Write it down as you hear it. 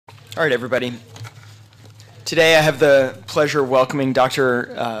All right, everybody. Today I have the pleasure of welcoming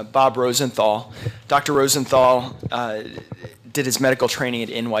Dr. Bob Rosenthal. Dr. Rosenthal did his medical training at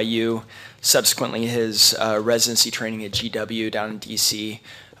NYU, subsequently his residency training at GW down in DC,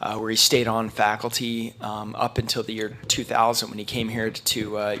 where he stayed on faculty up until the year 2000 when he came here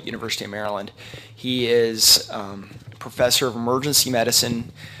to University of Maryland. He is professor of emergency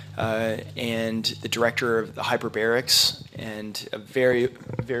medicine and the director of the hyperbarics, and a very,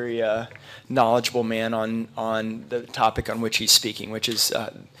 very knowledgeable man on the topic on which he's speaking, which is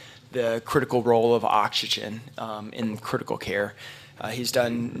the critical role of oxygen in critical care. He's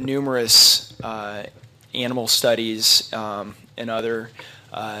done numerous animal studies and other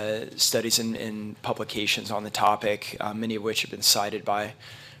studies and publications on the topic, many of which have been cited by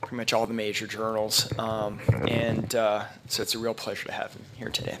pretty much all the major journals. So it's a real pleasure to have him here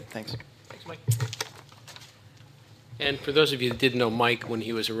today. Thanks. Thanks, Mike. And for those of you that didn't know Mike when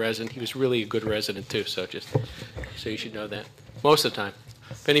he was a resident, he was really a good resident too, so just so you should know that. Most of the time.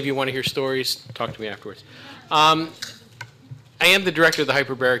 If any of you want to hear stories, talk to me afterwards. I am the director of the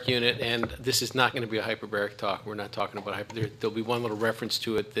hyperbaric unit, and this is not going to be a hyperbaric talk. We're not talking about there'll be one little reference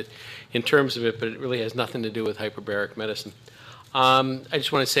to it that, in terms of it, but it really has nothing to do with hyperbaric medicine. I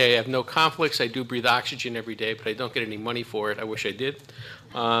just want to say I have no conflicts. I do breathe oxygen every day, but I don't get any money for it. I wish I did.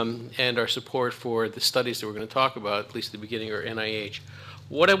 And our support for the studies that we're going to talk about, at least at the beginning, are NIH.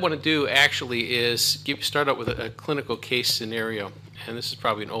 What I want to do actually is start out with a clinical case scenario, and this is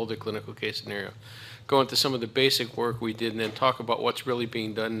probably an older clinical case scenario. Go into some of the basic work we did and then talk about what's really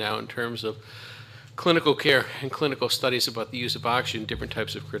being done now in terms of clinical care and clinical studies about the use of oxygen in different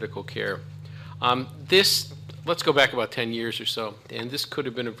types of critical care. Let's go back about 10 years or so, and this could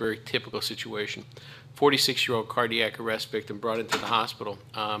have been a very typical situation. 46-year-old cardiac arrest victim brought into the hospital.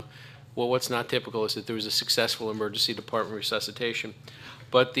 Well, what's not typical is that there was a successful emergency department resuscitation,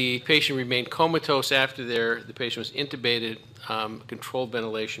 but the patient remained comatose after the patient was intubated, controlled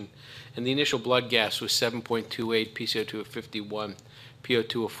ventilation, and the initial blood gas was 7.28, PCO2 of 51,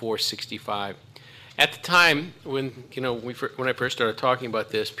 PO2 of 465. At the time, when I first started talking about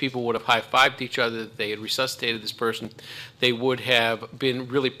this, people would have high-fived each other that they had resuscitated this person. They would have been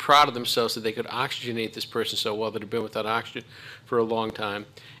really proud of themselves that they could oxygenate this person so well that had been without oxygen for a long time.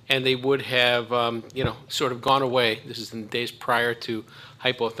 And they would have, sort of gone away. This is in the days prior to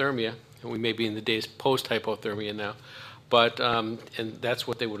hypothermia, and we may be in the days post-hypothermia now. But, and that's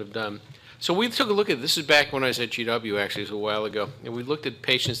what they would have done. So we took a look at this. Is back when I was at GW, actually, it was a while ago, and we looked at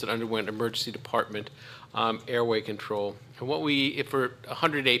patients that underwent emergency department airway control. And for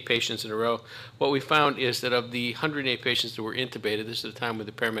 108 patients in a row, what we found is that of the 108 patients that were intubated, this is the time when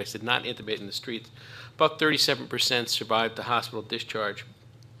the paramedics did not intubate in the streets, about 37% survived the hospital discharge.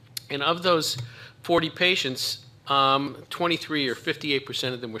 And of those 40 patients, 23 or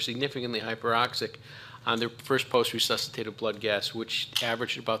 58% of them were significantly hyperoxic on their first post-resuscitative blood gas, which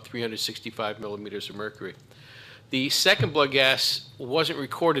averaged about 365 millimeters of mercury. The second blood gas wasn't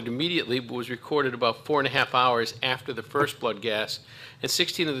recorded immediately, but was recorded about 4.5 hours after the first blood gas, and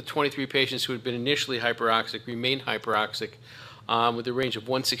 16 of the 23 patients who had been initially hyperoxic remained hyperoxic with a range of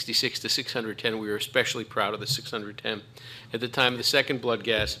 166 to 610. We were especially proud of the 610 at the time of the second blood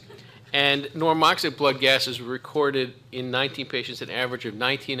gas. And normoxic blood gases were recorded in 19 patients, an average of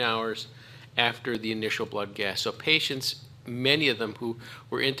 19 hours after the initial blood gas. So patients, many of them who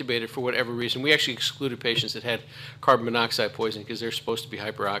were intubated for whatever reason, we actually excluded patients that had carbon monoxide poisoning because they're supposed to be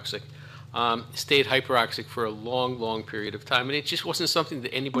hyperoxic, stayed hyperoxic for a long, long period of time. And it just wasn't something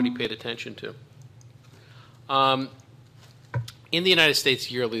that anybody paid attention to. In the United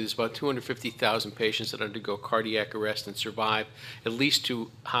States yearly, there's about 250,000 patients that undergo cardiac arrest and survive at least to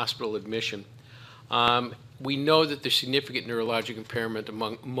hospital admission. We know that there's significant neurologic impairment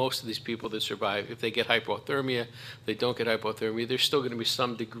among most of these people that survive. If they get hypothermia, if they don't get hypothermia, there's still going to be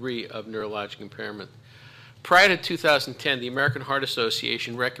some degree of neurologic impairment. Prior to 2010, the American Heart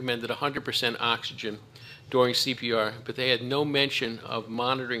Association recommended 100% oxygen during CPR, but they had no mention of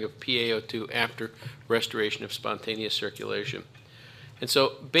monitoring of PaO2 after restoration of spontaneous circulation. And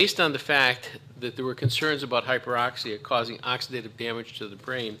so, based on the fact that there were concerns about hyperoxia causing oxidative damage to the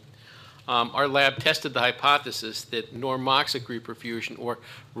brain, our lab tested the hypothesis that normoxic reperfusion, or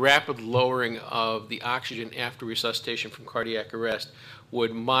rapid lowering of the oxygen after resuscitation from cardiac arrest,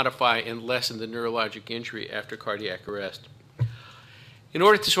 would modify and lessen the neurologic injury after cardiac arrest. In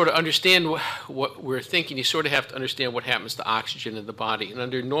order to sort of understand what we're thinking, you sort of have to understand what happens to oxygen in the body. And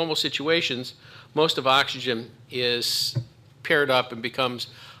under normal situations, most of oxygen is paired up and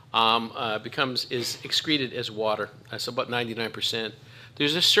is excreted as water, so about 99%.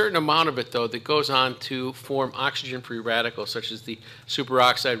 There's a certain amount of it, though, that goes on to form oxygen-free radicals, such as the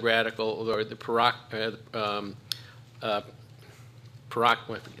superoxide radical or the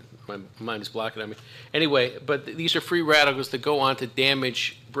my mind is blocking on me. Anyway, but these are free radicals that go on to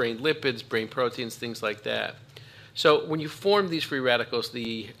damage brain lipids, brain proteins, things like that. So when you form these free radicals,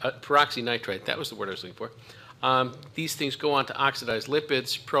 the peroxynitrite, that was the word I was looking for, these things go on to oxidize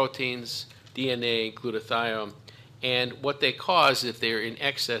lipids, proteins, DNA, glutathione, and what they cause, if they're in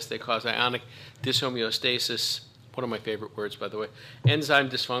excess, they cause ionic dyshomeostasis, one of my favorite words, by the way, enzyme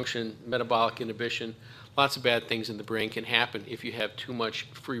dysfunction, metabolic inhibition. Lots of bad things in the brain can happen if you have too much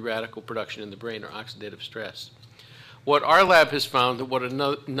free radical production in the brain or oxidative stress. What our lab has found, and what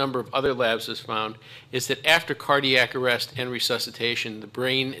a number of other labs has found, is that after cardiac arrest and resuscitation, the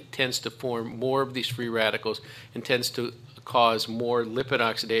brain tends to form more of these free radicals and tends to cause more lipid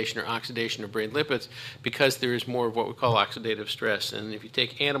oxidation or oxidation of brain lipids because there is more of what we call oxidative stress. And if you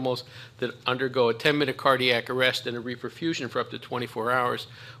take animals that undergo a 10-minute cardiac arrest and a reperfusion for up to 24 hours,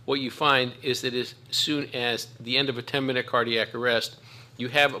 what you find is that as soon as the end of a 10-minute cardiac arrest, you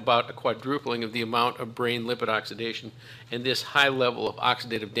have about a quadrupling of the amount of brain lipid oxidation, and this high level of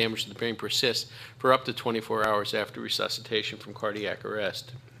oxidative damage to the brain persists for up to 24 hours after resuscitation from cardiac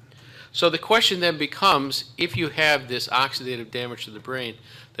arrest. So the question then becomes, if you have this oxidative damage to the brain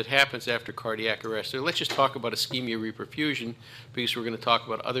that happens after cardiac arrest, or let's just talk about ischemia reperfusion, because we're going to talk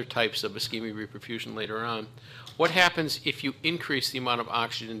about other types of ischemia reperfusion later on. What happens if you increase the amount of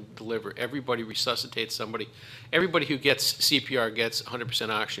oxygen delivered? Everybody resuscitates somebody. Everybody who gets CPR gets 100%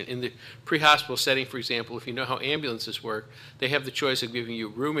 oxygen. In the pre-hospital setting, for example, if you know how ambulances work, they have the choice of giving you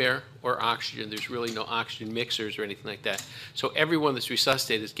room air or oxygen. There's really no oxygen mixers or anything like that. So everyone that's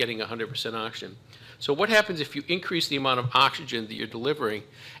resuscitated is getting 100% oxygen. So what happens if you increase the amount of oxygen that you're delivering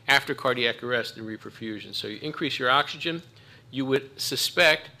after cardiac arrest and reperfusion? So you increase your oxygen, you would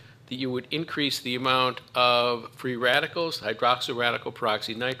suspect that you would increase the amount of free radicals, hydroxyl radical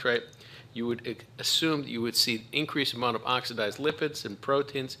peroxynitrite. You would assume that you would see increased amount of oxidized lipids and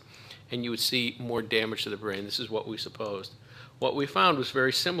proteins, and you would see more damage to the brain. This is what we supposed. What we found was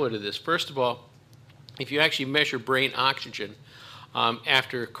very similar to this. First of all, if you actually measure brain oxygen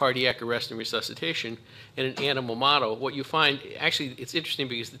after cardiac arrest and resuscitation in an animal model, what you find, actually it's interesting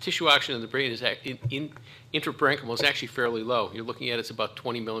because the tissue oxygen in the brain is intraparenchymal is actually fairly low. You're looking at it's about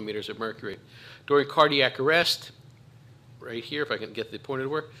 20 millimeters of mercury. During cardiac arrest, right here, if I can get the pointer to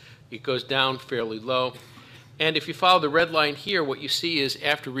work, it goes down fairly low. And if you follow the red line here, what you see is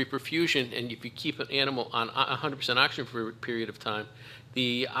after reperfusion, and if you keep an animal on 100% oxygen for a period of time,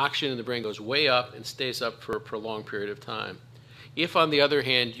 the oxygen in the brain goes way up and stays up for a prolonged period of time. If, on the other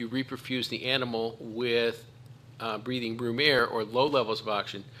hand, you reperfuse the animal with breathing room air or low levels of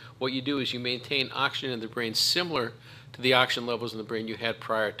oxygen, what you do is you maintain oxygen in the brain similar to the oxygen levels in the brain you had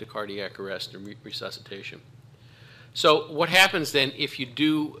prior to cardiac arrest and resuscitation. So what happens then if you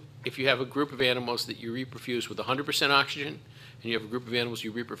have a group of animals that you reperfuse with 100% oxygen, and you have a group of animals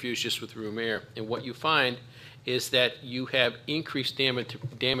you reperfuse just with room air, and what you find is that you have increased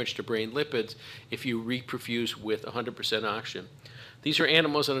damage to brain lipids if you reperfuse with 100% oxygen. These are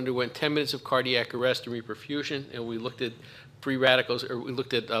animals that underwent 10 minutes of cardiac arrest and reperfusion, and we looked at free radicals, or we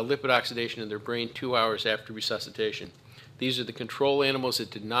looked at lipid oxidation in their brain 2 hours after resuscitation. These are the control animals that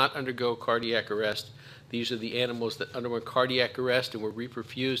did not undergo cardiac arrest. These are the animals that underwent cardiac arrest and were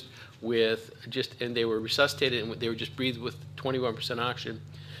reperfused with and they were resuscitated and they were just breathed with 21% oxygen.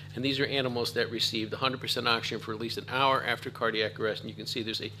 And these are animals that received 100% oxygen for at least an hour after cardiac arrest. And you can see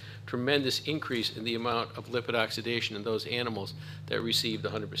there's a tremendous increase in the amount of lipid oxidation in those animals that received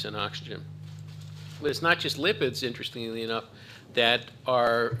 100% oxygen. But it's not just lipids, interestingly enough, that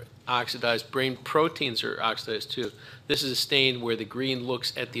are oxidized. Brain proteins are oxidized too. This is a stain where the green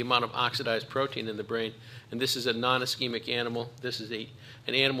looks at the amount of oxidized protein in the brain. And this is a non-ischemic animal. This is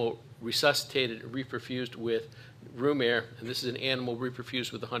an animal resuscitated and reperfused with room air, and this is an animal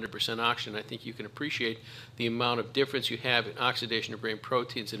reperfused with 100% oxygen. I think you can appreciate the amount of difference you have in oxidation of brain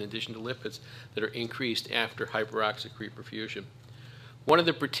proteins in addition to lipids that are increased after hyperoxic reperfusion. One of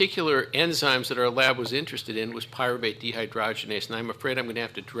the particular enzymes that our lab was interested in was pyruvate dehydrogenase, and I'm afraid I'm going to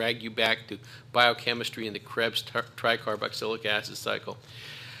have to drag you back to biochemistry and the Krebs tricarboxylic acid cycle.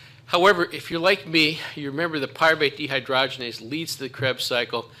 However, if you're like me, you remember that pyruvate dehydrogenase leads to the Krebs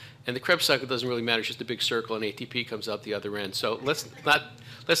cycle, and the Krebs cycle doesn't really matter, it's just a big circle, and ATP comes out the other end. So let's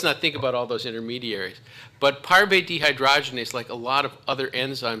not think about all those intermediaries. But pyruvate dehydrogenase, like a lot of other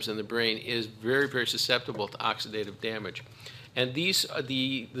enzymes in the brain, is very, very susceptible to oxidative damage. And these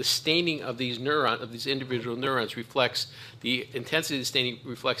the staining of these individual neurons reflects the intensity of the staining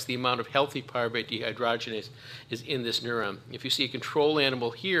reflects the amount of healthy pyruvate dehydrogenase is in this neuron. If you see a control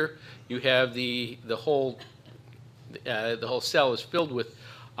animal here, you have the whole cell is filled with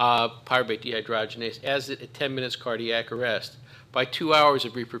pyruvate dehydrogenase as at 10 minutes cardiac arrest. By 2 hours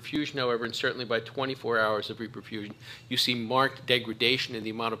of reperfusion, however, and certainly by 24 hours of reperfusion, you see marked degradation in the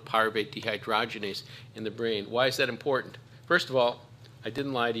amount of pyruvate dehydrogenase in the brain. Why is that important? First of all, I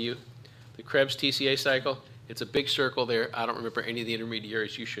didn't lie to you. The Krebs TCA cycle, it's a big circle there. I don't remember any of the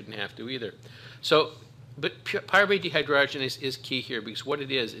intermediaries. You shouldn't have to either. So, but pyruvate dehydrogenase is key here because what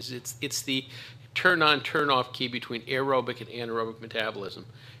it is it's the turn-on, turn-off key between aerobic and anaerobic metabolism.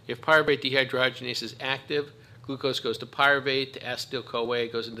 If pyruvate dehydrogenase is active, glucose goes to pyruvate, to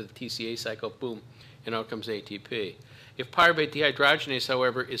acetyl-CoA, goes into the TCA cycle, boom, and out comes ATP. If pyruvate dehydrogenase,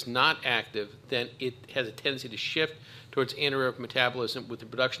 however, is not active, then it has a tendency to shift towards anaerobic metabolism with the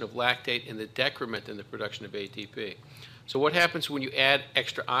production of lactate and the decrement in the production of ATP. So what happens when you add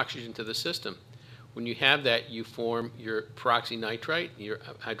extra oxygen to the system? When you have that, you form your peroxynitrite, your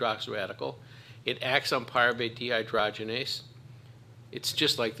hydroxyl radical. It acts on pyruvate dehydrogenase. It's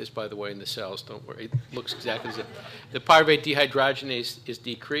just like this, by the way, in the cells. Don't worry. It looks exactly as it. The pyruvate dehydrogenase is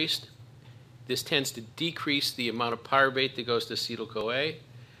decreased. This tends to decrease the amount of pyruvate that goes to acetyl-CoA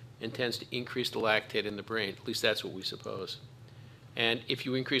and tends to increase the lactate in the brain. At least that's what we suppose. And if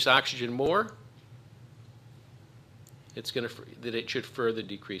you increase oxygen more, it should further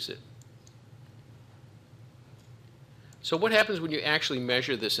decrease it. So what happens when you actually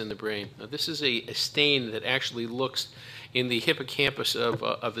measure this in the brain? Now, this is a stain that actually looks in the hippocampus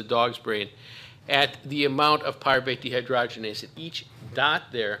of the dog's brain at the amount of pyruvate dehydrogenase. And each dot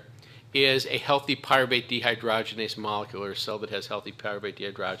there is a healthy pyruvate dehydrogenase molecule, or a cell that has healthy pyruvate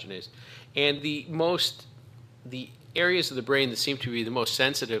dehydrogenase. And the areas of the brain that seem to be the most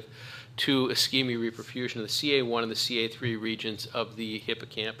sensitive to ischemia reperfusion are the CA1 and the CA3 regions of the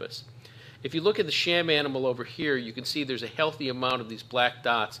hippocampus. If you look at the sham animal over here, you can see there's a healthy amount of these black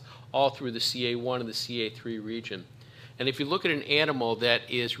dots all through the CA1 and the CA3 region. And if you look at an animal that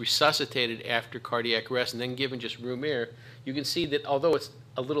is resuscitated after cardiac arrest and then given just room air, you can see that although it's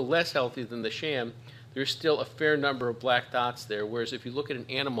a little less healthy than the sham, there's still a fair number of black dots there. Whereas if you look at an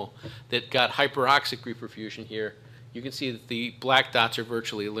animal that got hyperoxic reperfusion here, you can see that the black dots are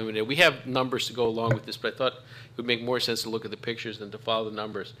virtually eliminated. We have numbers to go along with this, but I thought it would make more sense to look at the pictures than to follow the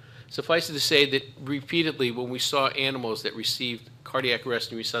numbers. Suffice it to say that repeatedly when we saw animals that received cardiac arrest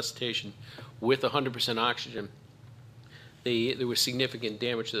and resuscitation with 100% oxygen, there was significant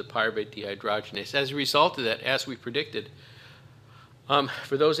damage to the pyruvate dehydrogenase. As a result of that, as we predicted,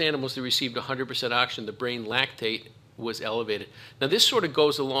 for those animals that received 100% oxygen, the brain lactate was elevated. Now, this sort of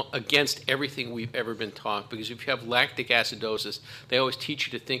goes along against everything we've ever been taught, because if you have lactic acidosis, they always teach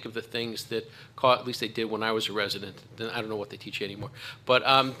you to think of the things that at least they did when I was a resident. I don't know what they teach you anymore.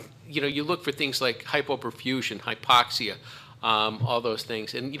 But, you look for things like hypoperfusion, hypoxia, all those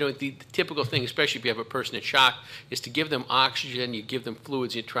things. And, the typical thing, especially if you have a person in shock, is to give them oxygen, you give them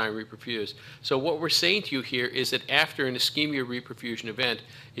fluids, you try and reperfuse. So what we're saying to you here is that after an ischemia reperfusion event,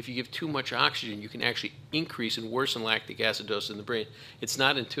 if you give too much oxygen, you can actually increase and worsen lactic acidosis in the brain. It's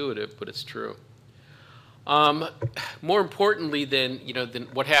not intuitive, but it's true. More importantly than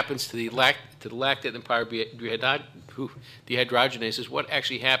what happens to the lactate and pyruvate dehydrogenase is what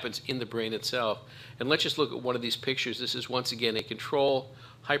actually happens in the brain itself. And let's just look at one of these pictures. This is once again a control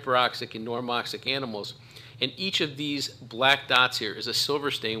hyperoxic and normoxic animals. And each of these black dots here is a silver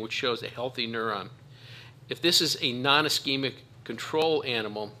stain which shows a healthy neuron. If this is a non-ischemic control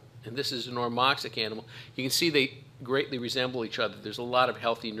animal and this is a normoxic animal, you can see they greatly resemble each other. There's a lot of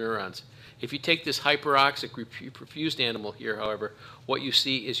healthy neurons. If you take this hyperoxic perfused animal here, however, what you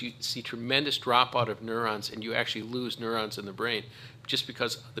see is you see tremendous dropout of neurons, and you actually lose neurons in the brain just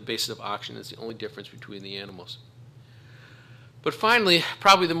because the basis of oxygen is the only difference between the animals. But finally,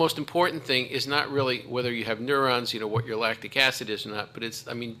 probably the most important thing is not really whether you have neurons, what your lactic acid is or not, but it's,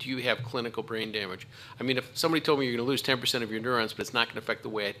 do you have clinical brain damage? If somebody told me you're going to lose 10% of your neurons, but it's not going to affect the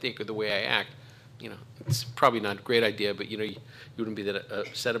way I think or the way I act, it's probably not a great idea, but you wouldn't be that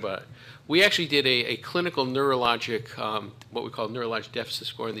upset about it. We actually did a clinical neurologic, what we call neurologic deficit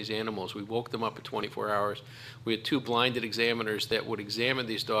score in these animals. We woke them up at 24 hours. We had 2 blinded examiners that would examine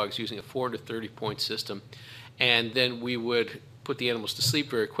these dogs using a 4 to 30-point system, and then we would put the animals to sleep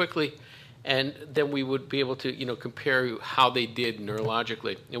very quickly, And then we would be able to, compare how they did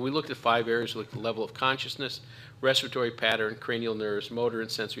neurologically. And we looked at 5 areas. We looked at the level of consciousness, respiratory pattern, cranial nerves, motor and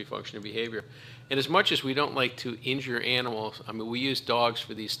sensory function and behavior. And as much as we don't like to injure animals, I mean, we use dogs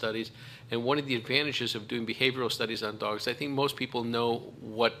for these studies. And one of the advantages of doing behavioral studies on dogs, I think most people know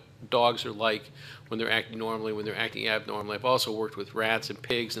what dogs are like when they're acting normally, when they're acting abnormally. I've also worked with rats and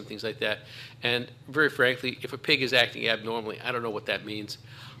pigs and things like that. And very frankly, if a pig is acting abnormally, I don't know what that means.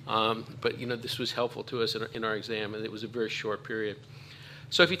 But this was helpful to us in our exam, and it was a very short period.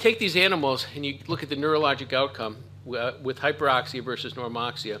 So if you take these animals and you look at the neurologic outcome with hyperoxia versus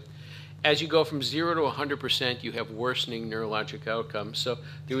normoxia, as you go from 0 to 100%, you have worsening neurologic outcomes. So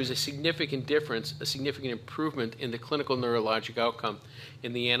there was a significant difference, a significant improvement in the clinical neurologic outcome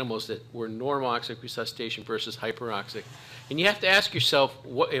in the animals that were normoxic resuscitation versus hyperoxic. And you have to ask yourself,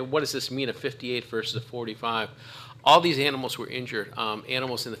 what does this mean, a 58 versus a 45? All these animals were injured.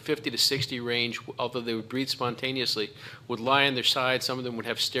 Animals in the 50 to 60 range, although they would breathe spontaneously, would lie on their side. Some of them would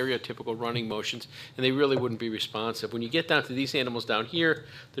have stereotypical running motions, and they really wouldn't be responsive. When you get down to these animals down here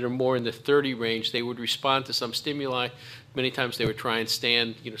that are more in the 30 range, they would respond to some stimuli. Many times they would try and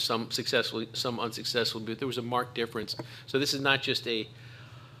stand, some successfully, some unsuccessfully, but there was a marked difference. So this is not just a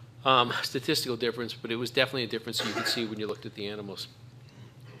statistical difference, but it was definitely a difference you could see when you looked at the animals.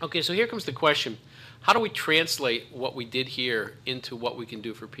 Okay, so here comes the question. How do we translate what we did here into what we can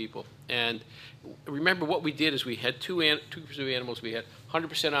do for people? And remember, what we did is we had two groups of animals. We had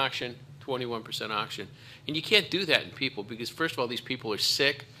 100% oxygen, 21% oxygen. And you can't do that in people because, first of all, these people are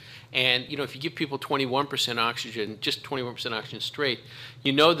sick. And, if you give people 21% oxygen, just 21% oxygen straight,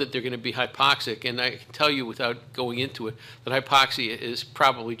 you know that they're going to be hypoxic. And I can tell you without going into it that hypoxia is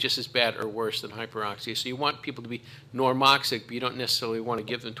probably just as bad or worse than hyperoxia. So you want people to be normoxic, but you don't necessarily want to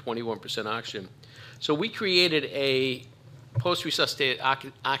give them 21% oxygen. So we created a post-resuscitated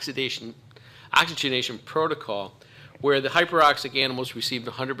oxygenation protocol where the hyperoxic animals received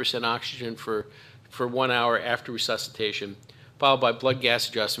 100% oxygen for 1 hour after resuscitation, followed by blood gas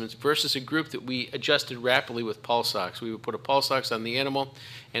adjustments, versus a group that we adjusted rapidly with pulse ox. We would put a pulse ox on the animal,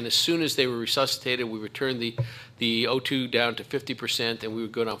 and as soon as they were resuscitated, we would turn the O2 down to 50%, and we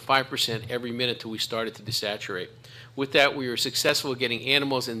would go down 5% every minute until we started to desaturate. With that, we were successful at getting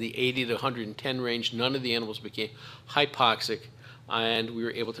animals in the 80 to 110 range. None of the animals became hypoxic, and we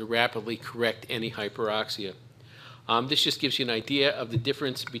were able to rapidly correct any hyperoxia. This just gives you an idea of the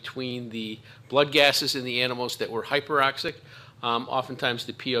difference between the blood gases in the animals that were hyperoxic. Oftentimes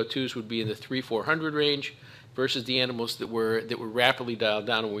the PO2s would be in the 300-400 range versus the animals that were rapidly dialed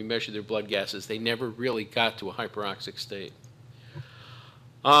down. When we measured their blood gases, they never really got to a hyperoxic state.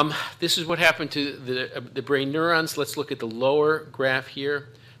 This is what happened to the brain neurons. Let's look at the lower graph here.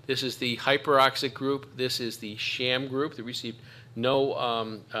 This is the hyperoxic group. This is the sham group that received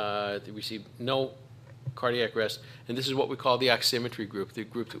no cardiac arrest. And this is what we call the oximetry group, the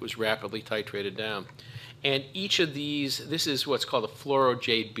group that was rapidly titrated down. And each of these, this is what's called a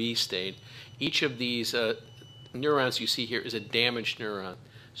fluoro-JB stain. Each of these neurons you see here is a damaged neuron.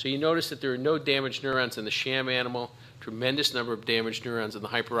 So you notice that there are no damaged neurons in the sham animal, tremendous number of damaged neurons in the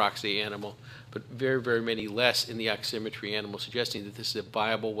hyperoxia animal, but very, very many less in the oximetry animal, suggesting that this is a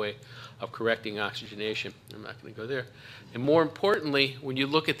viable way of correcting oxygenation. I'm not going to go there. And more importantly, when you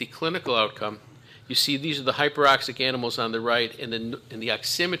look at the clinical outcome, you see these are the hyperoxic animals on the right and the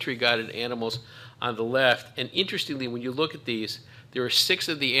oximetry-guided animals on the left. And interestingly, when you look at these, there are 6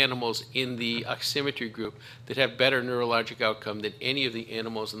 of the animals in the oximetry group that have better neurologic outcome than any of the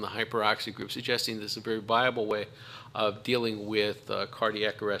animals in the hyperoxia group, suggesting this is a very viable way of dealing with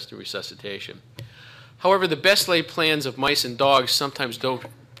cardiac arrest and resuscitation. However, the best laid plans of mice and dogs sometimes don't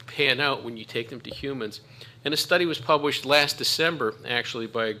pan out when you take them to humans. And a study was published last December, actually,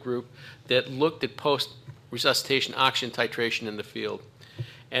 by a group that looked at post-resuscitation oxygen titration in the field.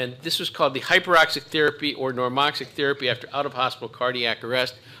 And this was called the hyperoxic therapy or normoxic therapy after out-of-hospital cardiac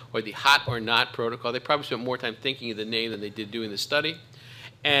arrest, or the hot or not protocol. They probably spent more time thinking of the name than they did doing the study.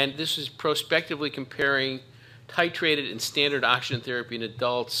 And this was prospectively comparing titrated and standard oxygen therapy in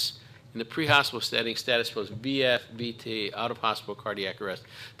adults in the pre-hospital setting, status post VF, VT, out-of-hospital cardiac arrest.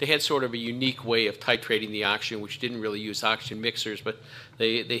 They had sort of a unique way of titrating the oxygen, which didn't really use oxygen mixers, but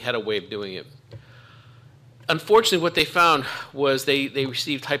they had a way of doing it. Unfortunately, what they found was they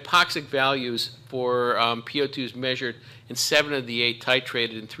received hypoxic values for PO2s measured in 7 of the 8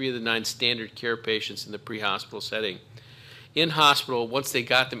 titrated and 3 of the 9 standard care patients in the pre-hospital setting. in hospital. Once they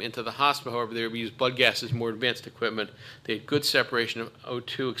got them into the hospital, however, they would use blood gases, more advanced equipment. They had good separation of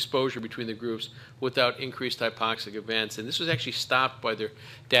O2 exposure between the groups without increased hypoxic events. And this was actually stopped by their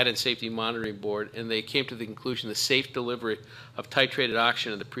Data and Safety Monitoring Board, and they came to the conclusion the safe delivery of titrated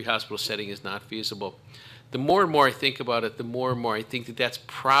oxygen in the pre-hospital setting is not feasible. The more and more I think about it, the more and more I think that that's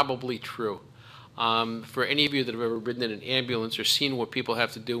probably true. For any of you that have ever ridden in an ambulance or seen what people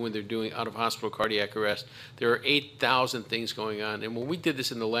have to do when they're doing out-of-hospital cardiac arrest, there are 8,000 things going on. And when we did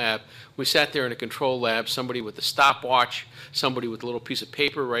this in the lab, we sat there in a control lab, somebody with a stopwatch, somebody with a little piece of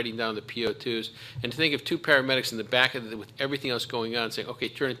paper writing down the PO2s, and to think of two paramedics in the back of it with everything else going on saying, okay,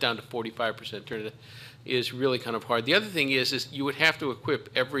 turn it down to 45%, turn it is really kind of hard. The other thing is you would have to equip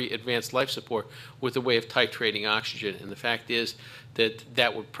every advanced life support with a way of titrating oxygen. And the fact is that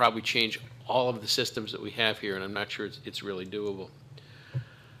that would probably change all of the systems that we have here, and I'm not sure it's really doable.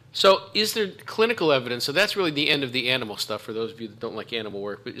 So is there clinical evidence? So that's really the end of the animal stuff for those of you that don't like animal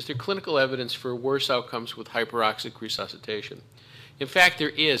work, but is there clinical evidence for worse outcomes with hyperoxic resuscitation? In fact, there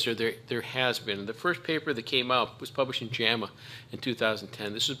is, or there has been. The first paper that came out was published in JAMA in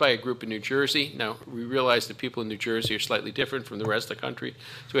 2010. This was by a group in New Jersey. Now, we realize that people in New Jersey are slightly different from the rest of the country,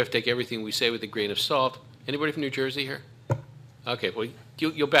 so we have to take everything we say with a grain of salt. Anybody from New Jersey here? Okay, well,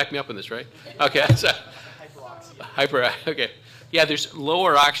 you'll back me up on this, right? Okay. So, okay. Yeah, there's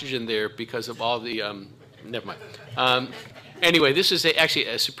lower oxygen there because of all the, never mind. Anyway, this is actually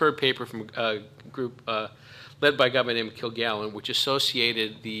a superb paper from a group led by a guy named Kilgallen, which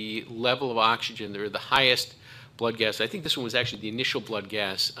associated the level of oxygen, or the highest blood gas. I think this one was actually the initial blood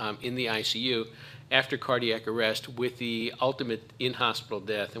gas in the ICU after cardiac arrest with the ultimate in-hospital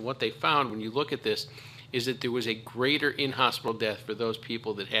death. And what they found when you look at this is that there was a greater in-hospital death for those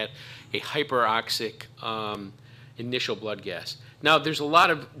people that had a hyperoxic initial blood gas. Now, there's a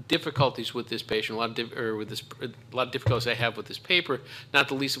lot of difficulties with this patient, a lot of difficulties I have with this paper, not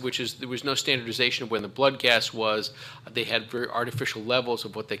the least of which is there was no standardization of when the blood gas was. They had very artificial levels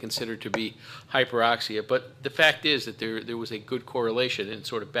of what they considered to be hyperoxia. But the fact is that there was a good correlation, and it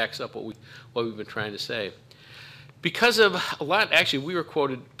sort of backs up what we've been trying to say. Because of a lot, actually, we were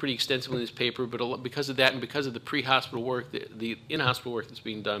quoted pretty extensively in this paper, but because of that and because of the pre-hospital work, the in-hospital work that's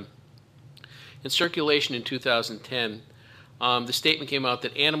being done, in Circulation in 2010, the statement came out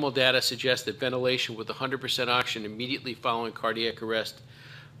that animal data suggests that ventilation with 100% oxygen immediately following cardiac arrest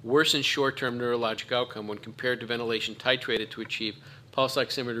worsens short-term neurologic outcome when compared to ventilation titrated to achieve pulse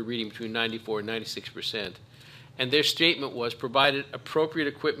oximeter reading between 94 and 96%. And their statement was, provided appropriate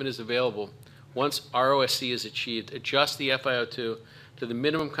equipment is available, once ROSC is achieved, adjust the FiO2 to the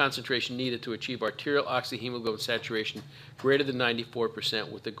minimum concentration needed to achieve arterial oxyhemoglobin saturation greater than 94%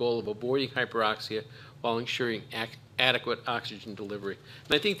 with the goal of avoiding hyperoxia while ensuring adequate oxygen delivery.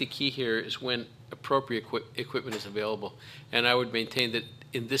 And I think the key here is when appropriate equipment is available. And I would maintain that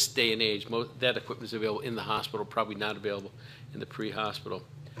in this day and age, that equipment is available in the hospital, probably not available in the pre-hospital.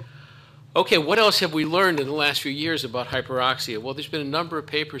 Okay, what else have we learned in the last few years about hyperoxia? Well, there's been a number of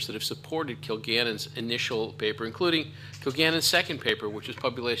papers that have supported Kilgannon's initial paper, including Kilgannon's second paper, which was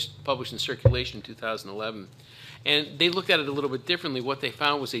published in Circulation in 2011. And they looked at it a little bit differently. What they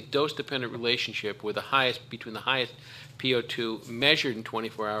found was a dose-dependent relationship with between the highest PO2 measured in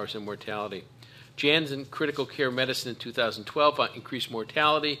 24 hours and mortality. Janssen Critical Care Medicine in 2012 found increased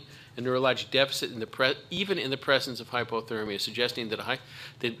mortality and neurologic deficit even in the presence of hypothermia, suggesting that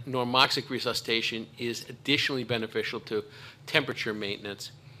normoxic resuscitation is additionally beneficial to temperature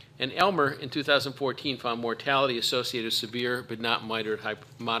maintenance. And Elmer in 2014 found mortality associated with severe but not moderate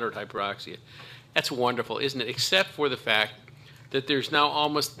hyperoxia. That's wonderful, isn't it? Except for the fact that there's now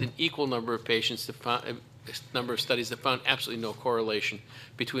almost an equal number of patients number of studies that found absolutely no correlation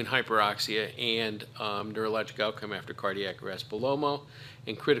between hyperoxia and neurologic outcome after cardiac arrest. Belomo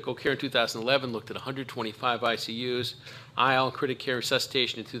in Critical Care in 2011 looked at 125 ICUs, IL in Critical Care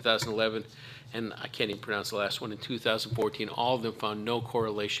Resuscitation in 2011, and I can't even pronounce the last one, in 2014. All of them found no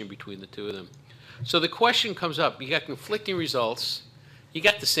correlation between the two of them. So the question comes up, you got conflicting results. You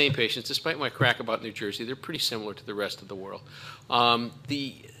got the same patients, despite my crack about New Jersey. They're pretty similar to the rest of the world.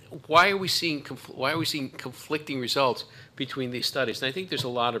 Why are we seeing conflicting results between these studies? And I think there's a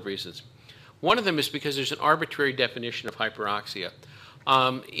lot of reasons. One of them is because there's an arbitrary definition of hyperoxia.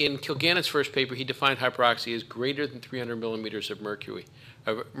 In Kilgannon's first paper, he defined hyperoxia as greater than 300 millimeters of mercury.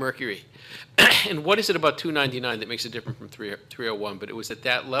 And what is it about 299 that makes it different from 301? But it was at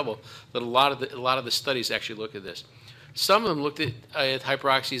that level that a lot of the studies actually look at this. Some of them looked at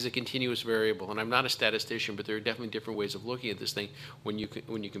hyperoxia as a continuous variable, and I'm not a statistician, but there are definitely different ways of looking at this thing when you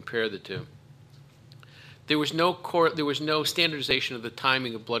compare the two. There was no standardization of the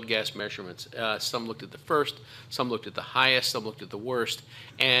timing of blood gas measurements. Some looked at the first, some looked at the highest, some looked at the worst,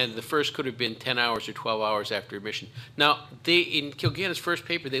 and the first could have been 10 hours or 12 hours after admission. Now, in Kilganna's first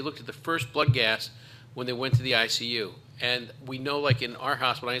paper, they looked at the first blood gas when they went to the ICU. And we know, like in our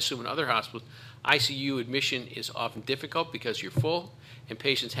hospital, I assume in other hospitals, ICU admission is often difficult because you're full and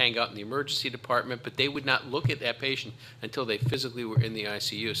patients hang out in the emergency department, but they would not look at that patient until they physically were in the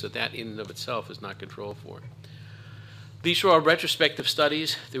ICU, so that in and of itself is not controlled for. These were all retrospective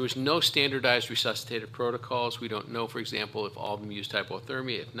studies. There was no standardized resuscitative protocols. We don't know, for example, if all of them used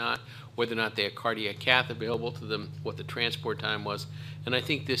hypothermia. If not, whether or not they had cardiac cath available to them, what the transport time was. And I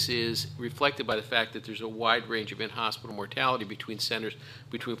think this is reflected by the fact that there's a wide range of in-hospital mortality between centers,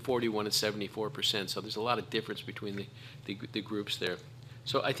 between 41 and 74%. So there's a lot of difference between the groups there.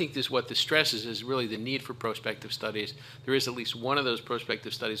 So I think what this stresses is really the need for prospective studies. There is at least one of those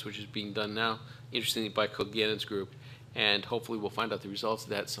prospective studies which is being done now, interestingly by Kilganna's group, and hopefully we'll find out the results of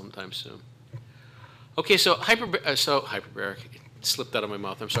that sometime soon. Okay, so hyperbaric, it slipped out of my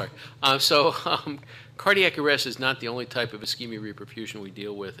mouth, I'm sorry. Cardiac arrest is not the only type of ischemia reperfusion we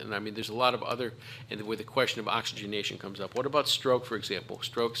deal with, and I mean there's a lot of other, and where the question of oxygenation comes up. What about stroke, for example?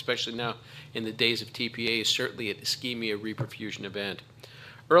 Stroke, especially now in the days of TPA, is certainly an ischemia reperfusion event.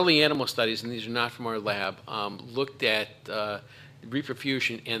 Early animal studies, and these are not from our lab, looked at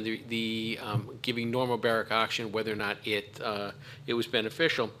reperfusion and the giving normal baric oxygen, whether or not it was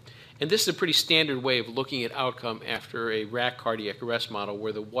beneficial. And this is a pretty standard way of looking at outcome after a rack cardiac arrest model,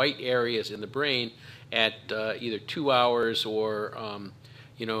 where the white areas in the brain at either 2 hours or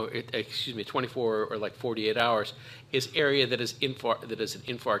 24 or like 48 hours is area that is an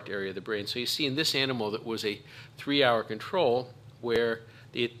infarct area of the brain. So you see in this animal that was a 3-hour control where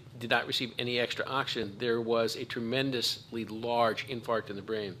it did not receive any extra oxygen, there was a tremendously large infarct in the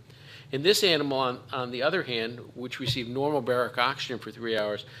brain. In this animal, on the other hand, which received normal baric oxygen for 3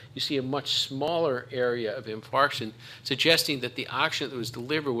 hours, you see a much smaller area of infarction, suggesting that the oxygen that was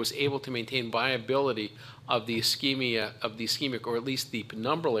delivered was able to maintain viability of the ischemic, or at least the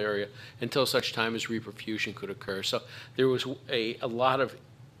penumbral area, until such time as reperfusion could occur. So there was a lot of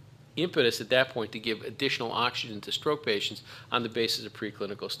impetus at that point to give additional oxygen to stroke patients on the basis of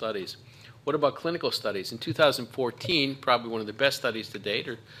preclinical studies. What about clinical studies? In 2014, probably one of the best studies to date,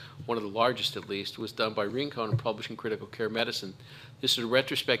 or one of the largest at least, was done by Rincon and published in Critical Care Medicine. This is a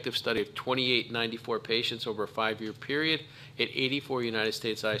retrospective study of 2894 patients over a 5-year period at 84 United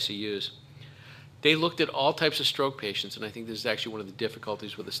States ICUs. They looked at all types of stroke patients, and I think this is actually one of the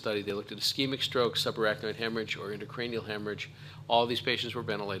difficulties with the study. They looked at ischemic stroke, subarachnoid hemorrhage, or intracranial hemorrhage. All these patients were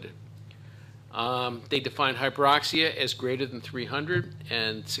ventilated. They defined hyperoxia as greater than 300,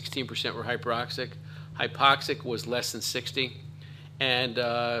 and 16% were hyperoxic. Hypoxic was less than 60, and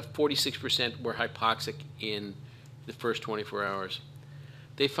 46% were hypoxic in the first 24 hours.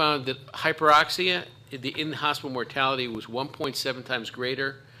 They found that hyperoxia, the in-hospital mortality was 1.7 times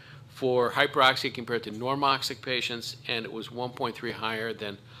greater for hyperoxia compared to normoxic patients, and it was 1.3 higher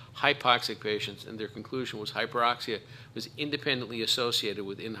than hypoxic patients, and their conclusion was hyperoxia was independently associated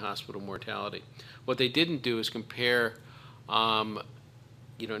with in-hospital mortality. What they didn't do is compare normoxia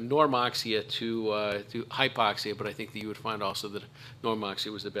to hypoxia, but I think that you would find also that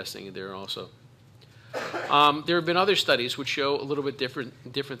normoxia was the best thing there also. There have been other studies which show a little bit different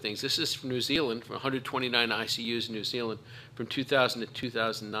things. This is from New Zealand, from 129 ICUs in New Zealand from 2000 to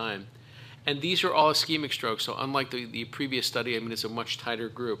 2009. And these are all ischemic strokes, so unlike the previous study, I mean, it's a much tighter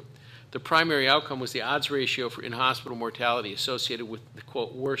group. The primary outcome was the odds ratio for in-hospital mortality associated with the,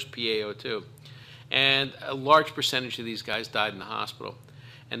 quote, worst PaO2. And a large percentage of these guys died in the hospital.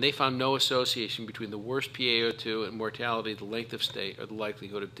 And they found no association between the worst PaO2 and mortality, the length of stay, or the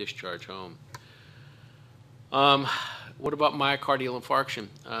likelihood of discharge home. What about myocardial infarction?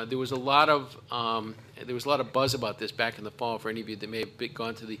 There was a lot of buzz about this back in the fall for any of you that may have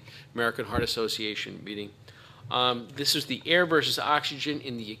gone to the American Heart Association meeting. This is the air versus oxygen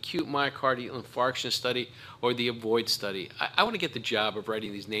in the acute myocardial infarction study, or the AVOID study. I want to get the job of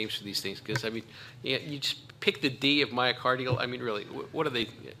writing these names for these things, because I mean, you just pick the D of myocardial. I mean, really, what are they?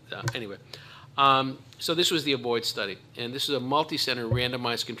 Anyway. So this was the AVOID study, and this is a multi-center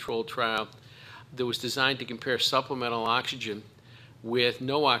randomized controlled trial that was designed to compare supplemental oxygen with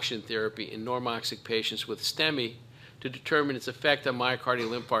no oxygen therapy in normoxic patients with STEMI to determine its effect on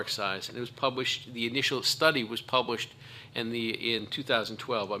myocardial infarct size. And it was published, the initial study was published in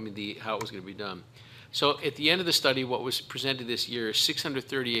 2012, I mean, how it was going to be done. So at the end of the study, what was presented this year is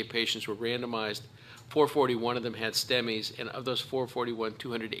 638 patients were randomized, 441 of them had STEMIs, and of those 441,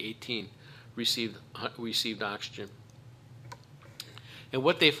 218 received oxygen. And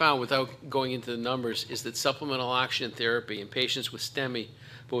what they found, without going into the numbers, is that supplemental oxygen therapy in patients with STEMI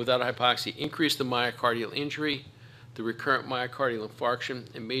but without hypoxia increased the myocardial injury, the recurrent myocardial infarction,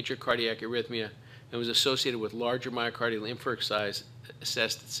 and major cardiac arrhythmia, and was associated with larger myocardial infarct size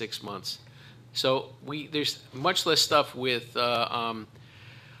assessed at 6 months. So there's much less stuff with MI,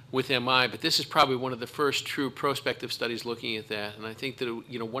 but this is probably one of the first true prospective studies looking at that. And I think that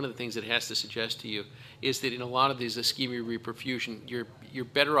one of the things it has to suggest to you is that in a lot of these ischemia reperfusion, you're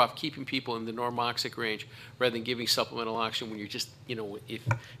better off keeping people in the normoxic range rather than giving supplemental oxygen when you're just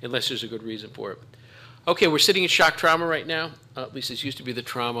unless there's a good reason for it. Okay, we're sitting in shock trauma right now. At least this used to be the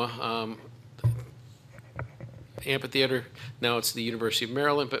trauma amphitheater. Now it's the University of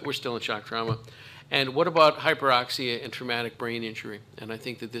Maryland, but we're still in shock trauma. And what about hyperoxia and traumatic brain injury? And I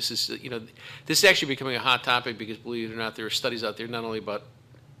think that this is, this is actually becoming a hot topic because, believe it or not, there are studies out there not only about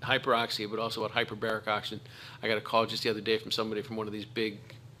hyperoxia but also about hyperbaric oxygen. I got a call just the other day from somebody from one of these big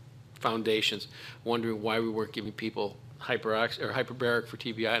foundations wondering why we weren't giving people hyperoxia or hyperbaric for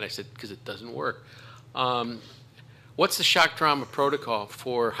TBI, and I said, because it doesn't work. What's the shock trauma protocol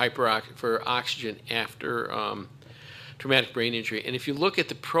for oxygen after traumatic brain injury? And if you look at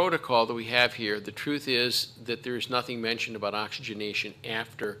the protocol that we have here, the truth is that there is nothing mentioned about oxygenation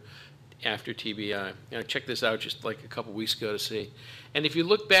after TBI. I checked this out just like a couple weeks ago to see. And if you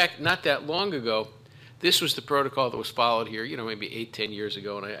look back not that long ago, this was the protocol that was followed here, maybe 8-10 years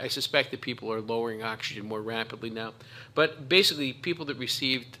ago. And I suspect that people are lowering oxygen more rapidly now. But basically, people that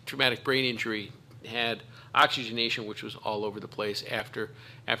received traumatic brain injury had oxygenation, which was all over the place after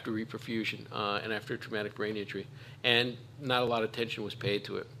reperfusion and after traumatic brain injury, and not a lot of attention was paid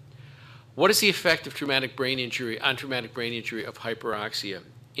to it. What is the effect of traumatic brain injury of hyperoxia?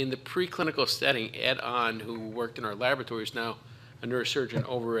 In the preclinical setting, Ed Ahn, who worked in our laboratories, now a neurosurgeon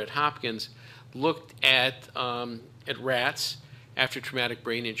over at Hopkins, looked at rats after traumatic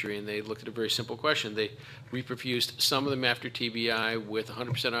brain injury, and they looked at a very simple question. They reperfused some of them after TBI with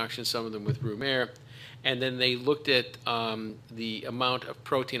 100% oxygen, some of them with room air, and then they looked at the amount of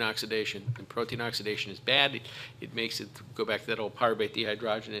protein oxidation. And protein oxidation is bad. It makes it go back to that old pyruvate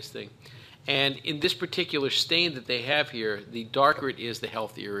dehydrogenase thing. And in this particular stain that they have here, the darker it is, the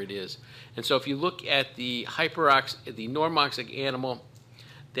healthier it is. And so if you look at the normoxic animal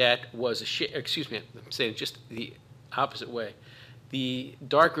that was I'm saying just the opposite way. The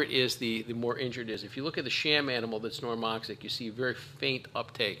darker it is, the more injured it is. If you look at the sham animal that's normoxic, you see very faint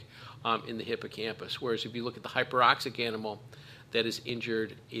uptake in the hippocampus. Whereas if you look at the hyperoxic animal that is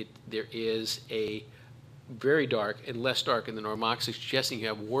injured, there is a very dark and less dark in the normoxic, suggesting you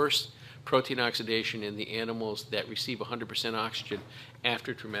have worse protein oxidation in the animals that receive 100% oxygen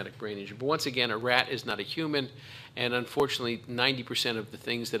after traumatic brain injury. But once again, a rat is not a human, and unfortunately 90% of the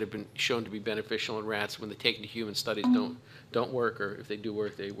things that have been shown to be beneficial in rats when they take into human studies don't work, or if they do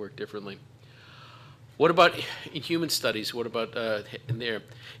work, they work differently. What about in human studies? What about in there?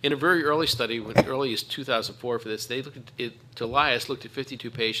 In a very early study, as early as 2004 for this, they looked at Elias looked at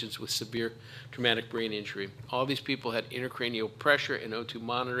 52 patients with severe traumatic brain injury. All these people had intracranial pressure and O2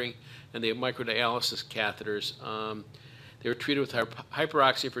 monitoring, and they had microdialysis catheters. They were treated with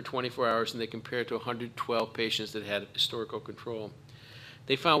hyperoxia for 24 hours, and they compared to 112 patients that had historical control.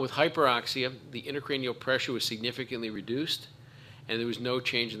 They found with hyperoxia, the intracranial pressure was significantly reduced, and there was no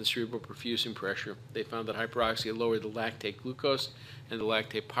change in the cerebral perfusion pressure. They found that hyperoxia lowered the lactate glucose and the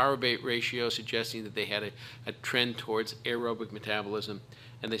lactate pyruvate ratio, suggesting that they had a trend towards aerobic metabolism,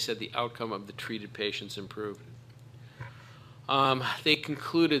 and they said the outcome of the treated patients improved. They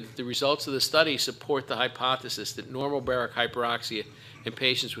concluded that the results of the study support the hypothesis that normal baric hyperoxia in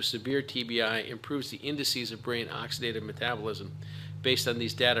patients with severe TBI improves the indices of brain oxidative metabolism. Based on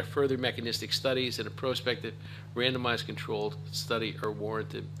these data, further mechanistic studies and a prospective randomized controlled study are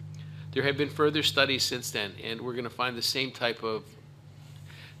warranted. There have been further studies since then, and we're going to find the same type of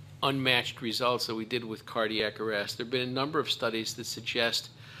unmatched results that we did with cardiac arrest. There have been a number of studies that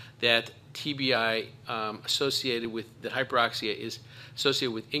suggest that TBI that hyperoxia is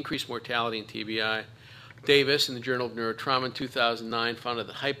associated with increased mortality in TBI. Davis in the Journal of Neurotrauma in 2009 found that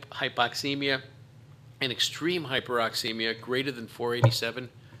hypoxemia and extreme hyperoxemia greater than 487,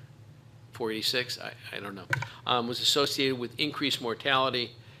 486, I don't know, was associated with increased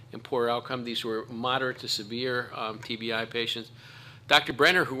mortality and poor outcome. These were moderate to severe TBI patients. Dr.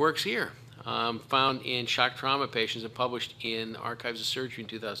 Brenner, who works here, found in shock trauma patients and published in Archives of Surgery in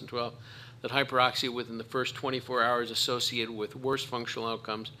 2012 that hyperoxia within the first 24 hours associated with worse functional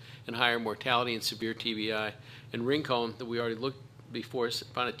outcomes and higher mortality in severe TBI. And Rincon, that we already looked before,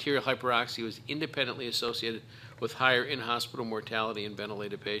 found arterial hyperoxia was independently associated with higher in-hospital mortality in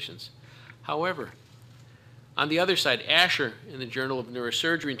ventilated patients. However, On the other side, Asher, in the Journal of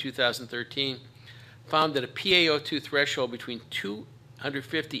Neurosurgery in 2013, found that a PaO2 threshold between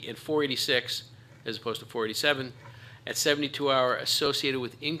 250 and 486, as opposed to 487, at 72-hour associated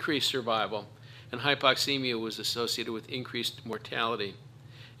with increased survival, and hypoxemia was associated with increased mortality.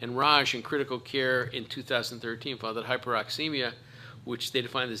 And Raj, in Critical Care in 2013, found that hyperoxemia, which they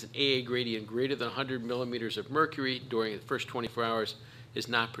defined as an AA gradient greater than 100 millimeters of mercury during the first 24 hours, is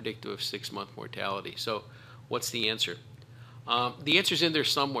not predictive of 6-month mortality. So what's the answer? The answer's in there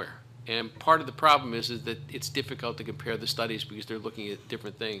somewhere. And part of the problem is that it's difficult to compare the studies because they're looking at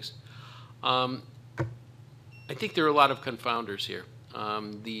different things. I think there are a lot of confounders here.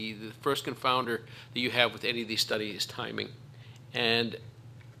 The first confounder that you have with any of these studies is timing. And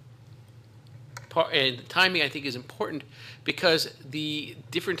timing, I think, is important because the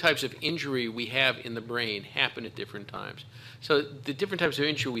different types of injury we have in the brain happen at different times. So the different types of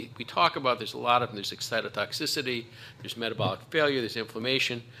injury we talk about, there's a lot of them. There's excitotoxicity, there's metabolic failure, there's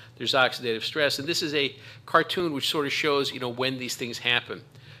inflammation, there's oxidative stress. And this is a cartoon which sort of shows, when these things happen.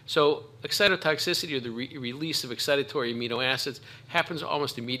 So excitotoxicity, or the release of excitatory amino acids, happens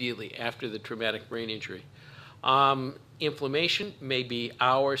almost immediately after the traumatic brain injury. Inflammation may be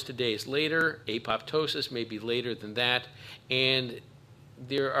hours to days later. Apoptosis may be later than that. And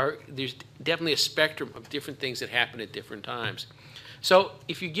there's definitely a spectrum of different things that happen at different times. So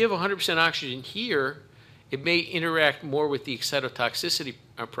if you give 100% oxygen here, it may interact more with the excitotoxicity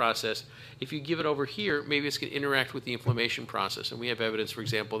process. If you give it over here, maybe it's going to interact with the inflammation process. And we have evidence, for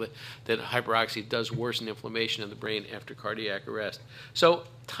example, that hyperoxy does worsen inflammation in the brain after cardiac arrest. So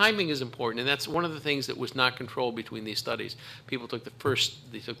timing is important, and that's one of the things that was not controlled between these studies. People took the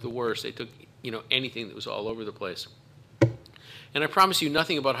first, they took the worst, they took anything that was all over the place. And I promise you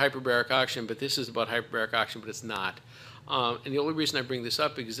nothing about hyperbaric oxygen, but this is about hyperbaric oxygen, but it's not. And the only reason I bring this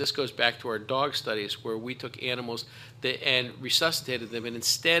up is because this goes back to our dog studies where we took animals and resuscitated them, and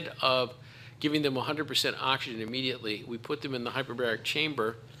instead of giving them 100% oxygen immediately, we put them in the hyperbaric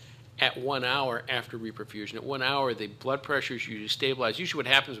chamber at 1 hour after reperfusion. At 1 hour, the blood pressure is usually stabilized. Usually what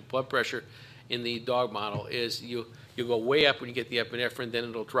happens with blood pressure in the dog model is you go way up when you get the epinephrine, then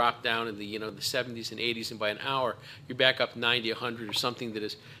it'll drop down in the the 70s and 80s, and by an hour, you're back up 90, 100, or something that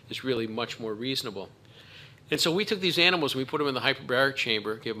is really much more reasonable. And so we took these animals and we put them in the hyperbaric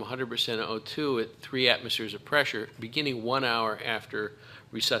chamber, gave them 100% O2 at 3 atmospheres of pressure, beginning 1 hour after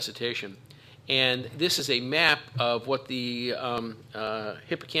resuscitation. And this is a map of what the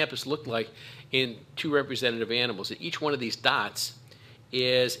hippocampus looked like in 2 representative animals. And each one of these dots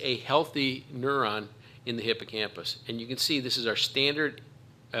is a healthy neuron in the hippocampus. And you can see this is our standard,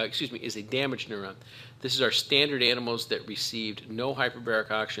 is a damaged neuron. This is our standard animals that received no hyperbaric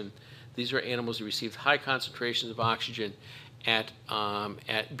oxygen. These are animals that received high concentrations of oxygen at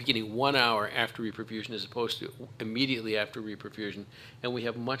beginning 1 hour after reperfusion as opposed to immediately after reperfusion. And we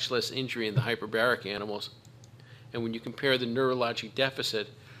have much less injury in the hyperbaric animals. And when you compare the neurologic deficit,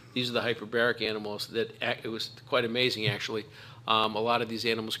 these are the hyperbaric animals that it was quite amazing, actually. A lot of these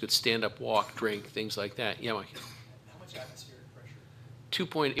animals could stand up, walk, drink, things like that. Yeah, Mike? How much atmospheric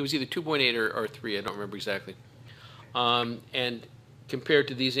pressure? It was either 2.8 or 3. I don't remember exactly. And compared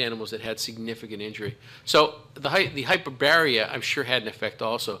to these animals that had significant injury. So the hyperbaria, I'm sure, had an effect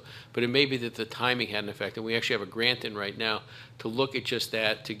also, but it may be that the timing had an effect. And we actually have a grant in right now to look at just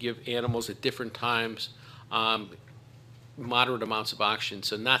that, to give animals at different times moderate amounts of oxygen.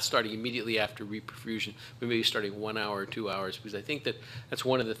 So not starting immediately after reperfusion, but maybe starting 1 hour or 2 hours, because I think that's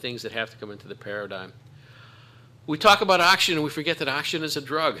one of the things that have to come into the paradigm. We talk about oxygen and we forget that oxygen is a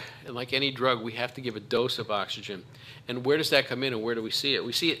drug. And like any drug, we have to give a dose of oxygen. And where does that come in and where do we see it?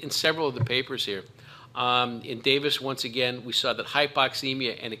 We see it in several of the papers here. In Davis, once again, we saw that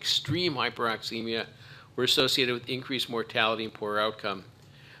hypoxemia and extreme hyperoxemia were associated with increased mortality and poorer outcome.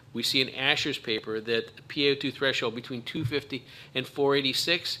 We see in Asher's paper that PaO2 threshold between 250 and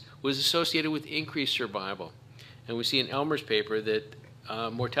 486 was associated with increased survival. And we see in Elmer's paper that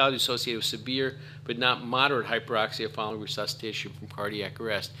mortality associated with severe but not moderate hyperoxia following resuscitation from cardiac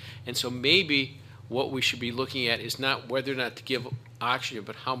arrest. And so maybe what we should be looking at is not whether or not to give oxygen,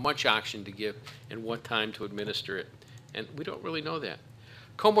 but how much oxygen to give and what time to administer it. And we don't really know that.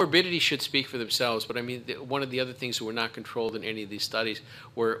 Comorbidity should speak for themselves, but I mean, one of the other things that were not controlled in any of these studies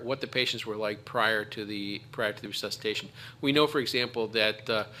were what the patients were like prior to the resuscitation. We know, for example,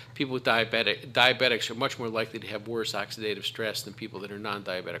 that people with diabetics are much more likely to have worse oxidative stress than people that are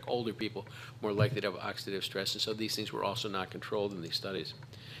non-diabetic. Older people more likely to have oxidative stress, and so these things were also not controlled in these studies.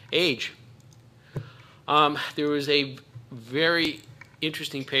 Age. There was a very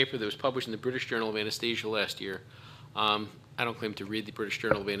interesting paper that was published in the British Journal of Anesthesia last year. I don't claim to read the British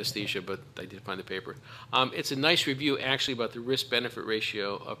Journal of Anesthesia, but I did find the paper. It's a nice review, actually, about the risk-benefit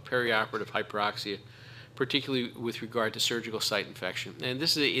ratio of perioperative hyperoxia, particularly with regard to surgical site infection. And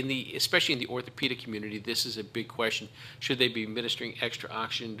this is especially in the orthopedic community, this is a big question. Should they be administering extra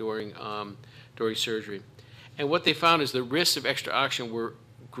oxygen during surgery? And what they found is the risks of extra oxygen were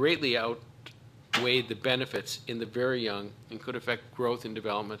greatly outweighed the benefits in the very young and could affect growth and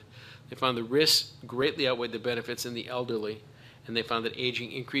development. They found the risks greatly outweighed the benefits in the elderly, and they found that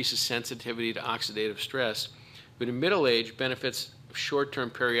aging increases sensitivity to oxidative stress. But in middle age, benefits of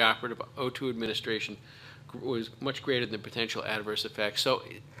short-term perioperative O2 administration was much greater than potential adverse effects. So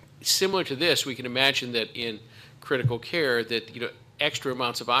similar to this, we can imagine that in critical care that, extra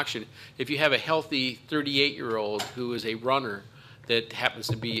amounts of oxygen, if you have a healthy 38-year-old who is a runner that happens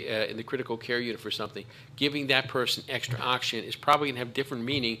to be in the critical care unit for something, giving that person extra oxygen is probably going to have different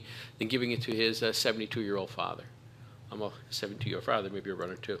meaning than giving it to his 72-year-old father. I'm a 72-year-old father, maybe a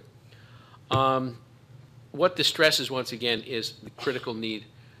runner too. What this stresses, once again, is the critical need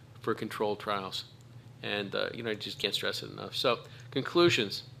for controlled trials. And, I just can't stress it enough. So,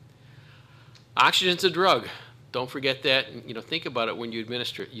 conclusions. Oxygen's a drug. Don't forget that. And, think about it when you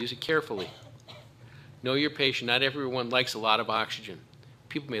administer it. Use it carefully. Know your patient. Not everyone likes a lot of oxygen.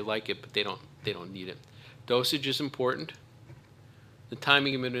 People may like it, but they don't need it. Dosage is important. The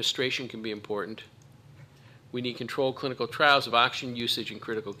timing of administration can be important. We need controlled clinical trials of oxygen usage in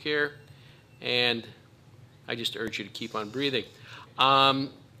critical care. And I just urge you to keep on breathing.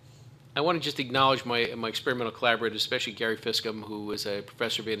 I want to just acknowledge my experimental collaborators, especially Gary Fiscum, who is a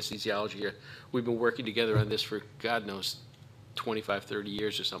professor of anesthesiology here. We've been working together on this for, God knows, 25, 30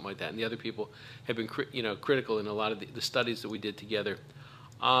 years or something like that. And the other people have been critical in a lot of the studies that we did together.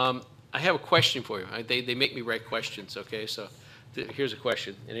 I have a question for you. They make me write questions, okay? So here's a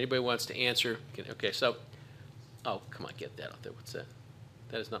question. And anybody wants to answer, okay, so, oh, come on, get that out there. What's that?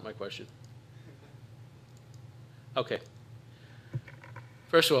 That is not my question. Okay.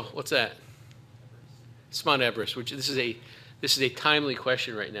 First of all, what's that? It's Mount Everest, which this is a timely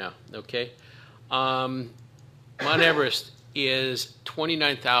question right now, okay? Mount Everest is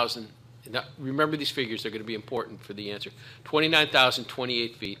 29,000. Now, remember these figures, they're going to be important for the answer.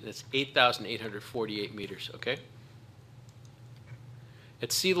 29,028 feet, that's 8,848 meters, okay?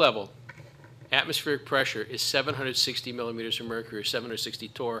 At sea level, atmospheric pressure is 760 millimeters of mercury, or 760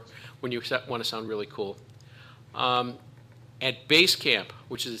 torr, when you want to sound really cool. At base camp,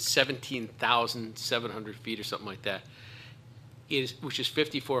 which is 17,700 feet or something like that, which is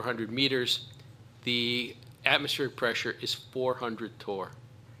 5,400 meters, the atmospheric pressure is 400 torr.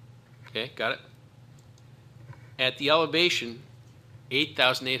 Okay, got it? At the elevation,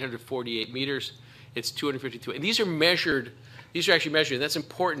 8,848 meters, it's 252. And these are actually measured. And that's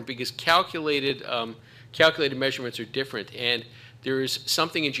important because calculated measurements are different. And there is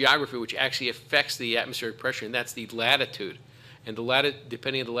something in geography which actually affects the atmospheric pressure, and that's the latitude. And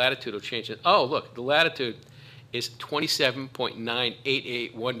depending on the latitude, it'll change it. Oh, look, the latitude is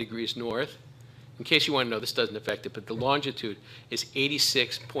 27.9881 degrees north. In case you want to know, this doesn't affect it, but the longitude is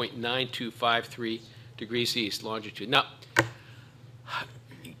 86.9253 degrees east longitude. Now,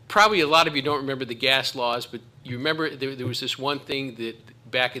 probably a lot of you don't remember the gas laws, but you remember there was this one thing that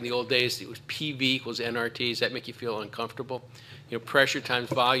back in the old days, it was PV equals nRT. Does that make you feel uncomfortable? Pressure times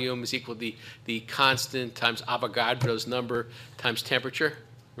volume is equal to the constant times Avogadro's number times temperature.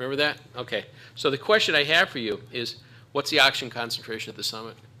 Remember that? Okay. So the question I have for you is, what's the oxygen concentration at the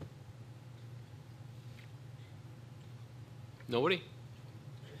summit? Nobody?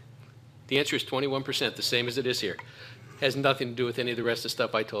 The answer is 21%, the same as it is here. Has nothing to do with any of the rest of the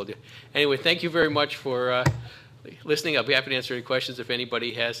stuff I told you. Anyway, thank you very much for listening. I'll be happy to answer any questions if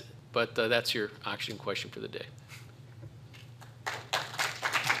anybody has, but that's your oxygen question for the day.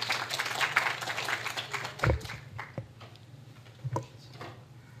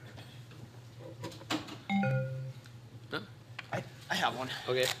 I have one.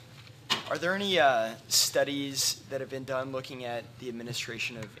 Okay. Are there any studies that have been done looking at the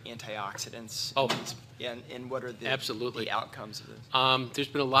administration of antioxidants? Oh. And what are the outcomes of this? There's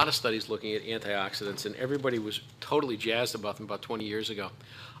been a lot of studies looking at antioxidants, and everybody was totally jazzed about them about 20 years ago.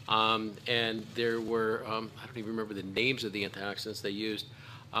 And there were, I don't even remember the names of the antioxidants they used,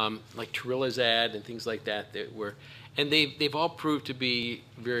 like Terilazad and things like that. And they've all proved to be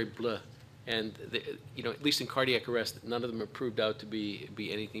very blah. And at least in cardiac arrest, none of them are proved out to be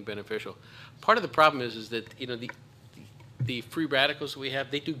anything beneficial. Part of the problem is that the free radicals we have,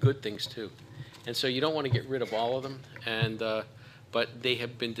 they do good things too, and so you don't want to get rid of all of them. And but they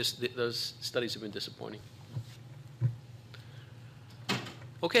have been those studies have been disappointing.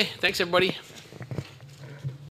 Okay, thanks everybody.